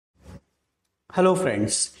Hello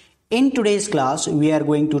friends, in today's class we are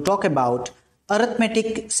going to talk about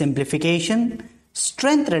arithmetic simplification,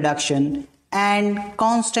 strength reduction and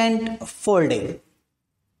constant folding.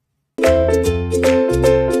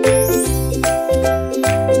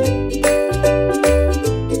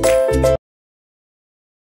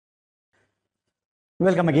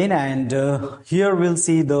 Welcome again, and here we'll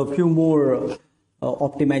see the few more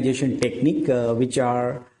optimization technique which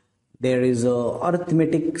are there is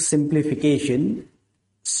arithmetic simplification,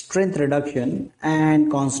 strength reduction and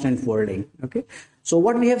constant folding. Okay, so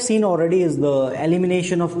what we have seen already is the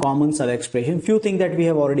elimination of common sub-expression. Few things that we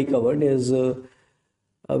have already covered is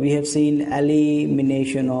we have seen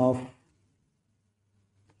elimination of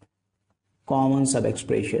common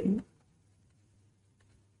sub-expression.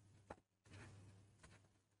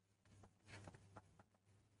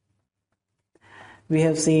 We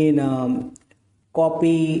have seen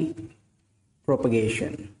copy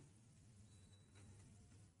propagation,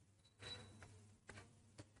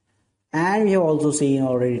 and we have also seen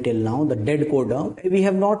already till now the dead code. We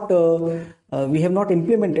have not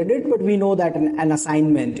implemented it, but we know that an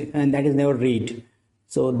assignment, and that is never read.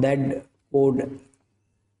 So dead code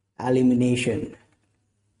elimination.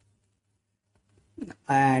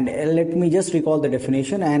 And let me just recall the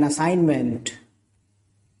definition. An assignment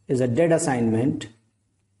is a dead assignment.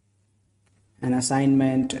 An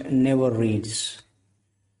assignment never reads.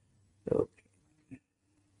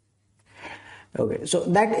 Okay, so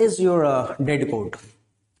that is your dead code.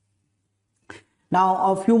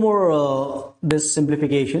 Now a few more this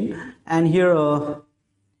simplification, and here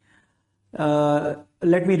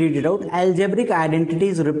let me read it out. Algebraic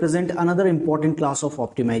identities represent another important class of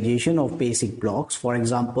optimization of basic blocks. For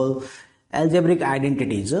example, algebraic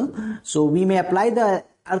identities. So we may apply the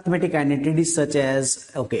arithmetic identities such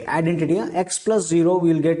as, okay, identity x plus 0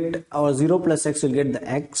 will get, or 0 plus x will get the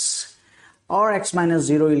x, or x minus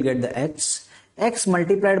 0 will get the x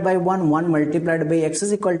multiplied by 1 multiplied by x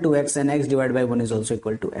is equal to x, and x divided by 1 is also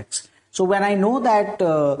equal to x. So when I know that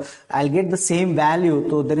I'll get the same value,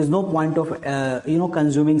 so there is no point of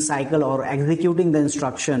consuming cycle or executing the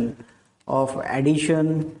instruction of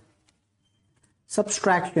addition,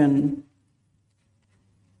 subtraction,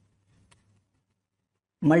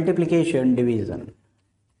 multiplication, division.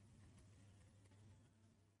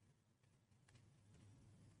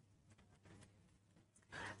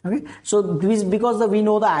 Okay, so this, because we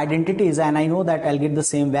know the identities and I know that I'll get the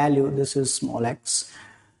same value, this is small x,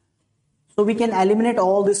 so we can eliminate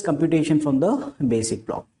all this computation from the basic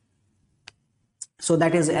block. So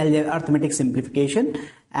that is arithmetic simplification,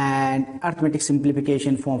 and arithmetic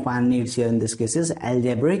simplification form one needs here in this case is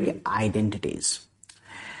algebraic identities.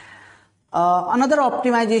 Another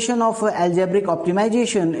optimization of algebraic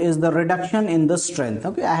optimization is the reduction in the strength.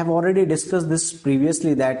 Okay, I have already discussed this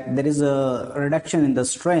previously, that there is a reduction in the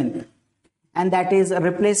strength, and that is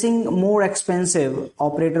replacing more expensive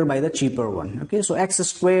operator by the cheaper one. Okay, so x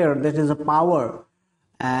square, that is a power,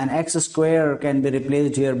 and x square can be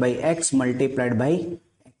replaced here by x multiplied by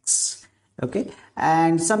x. Okay,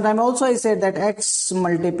 and sometime also I said that x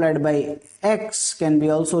multiplied by x can be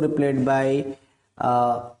also replaced by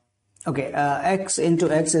x into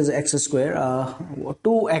x is x square.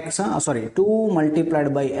 2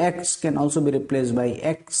 multiplied by x can also be replaced by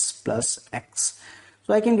x plus x.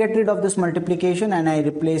 So I can get rid of this multiplication and I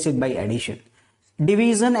replace it by addition.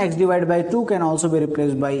 Division, x divided by 2 can also be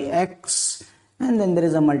replaced by x, and then there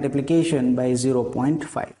is a multiplication by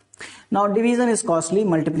 0.5. Now division is costly,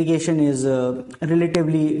 multiplication is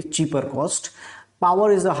relatively cheaper cost,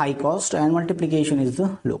 power is the high cost, and multiplication is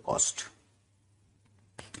the low cost.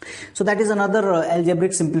 So that is another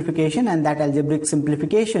algebraic simplification, and that algebraic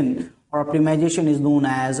simplification or optimization is known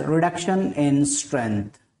as reduction in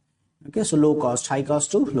strength. Okay, so low cost, high cost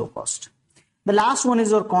to low cost. The last one is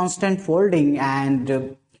your constant folding,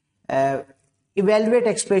 and evaluate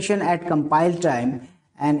expression at compile time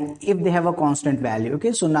and if they have a constant value.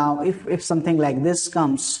 Okay, so now if something like this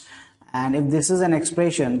comes, and if this is an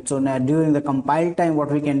expression, so now during the compile time what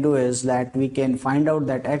we can do is that we can find out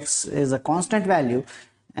that x is a constant value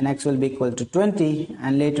and x will be equal to 20,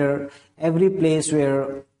 and later every place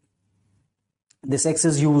where this x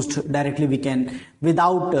is used directly, we can,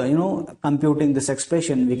 without computing this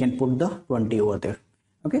expression, we can put the 20 over there.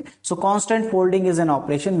 Okay, so constant folding is an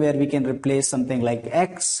operation where we can replace something like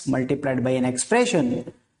x multiplied by an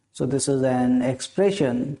expression. So this is an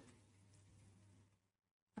expression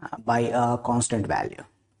by a constant value.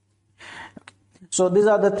 Okay. So these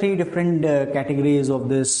are the three different categories of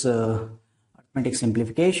this arithmetic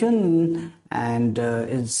simplification, and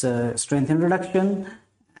its strength and reduction,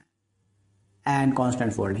 and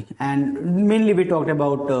constant folding. And mainly we talked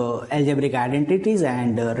about algebraic identities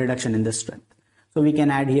and reduction in the strength. So we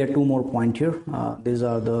can add here 2 more points here. These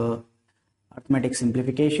are the arithmetic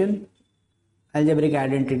simplification, algebraic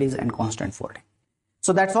identities, and constant folding.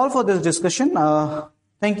 So that's all for this discussion.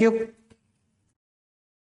 Thank you.